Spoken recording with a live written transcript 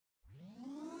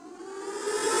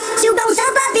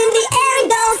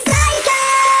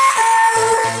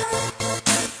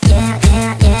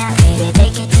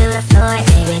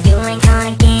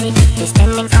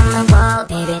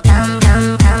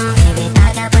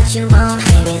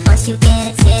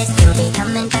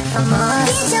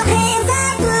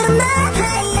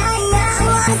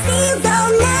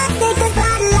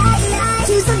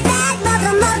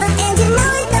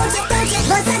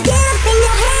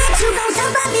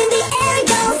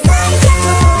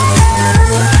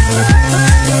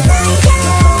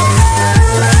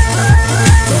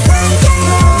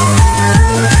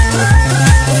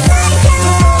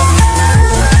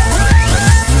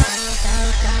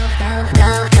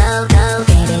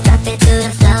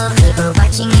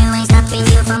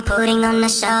putting on a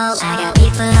show. I got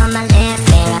people on my left,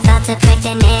 they're about to break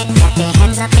their neck. Got their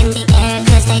hands up in the air,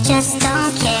 cause they just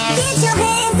don't care. Get your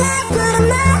hands up, put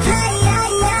them up high.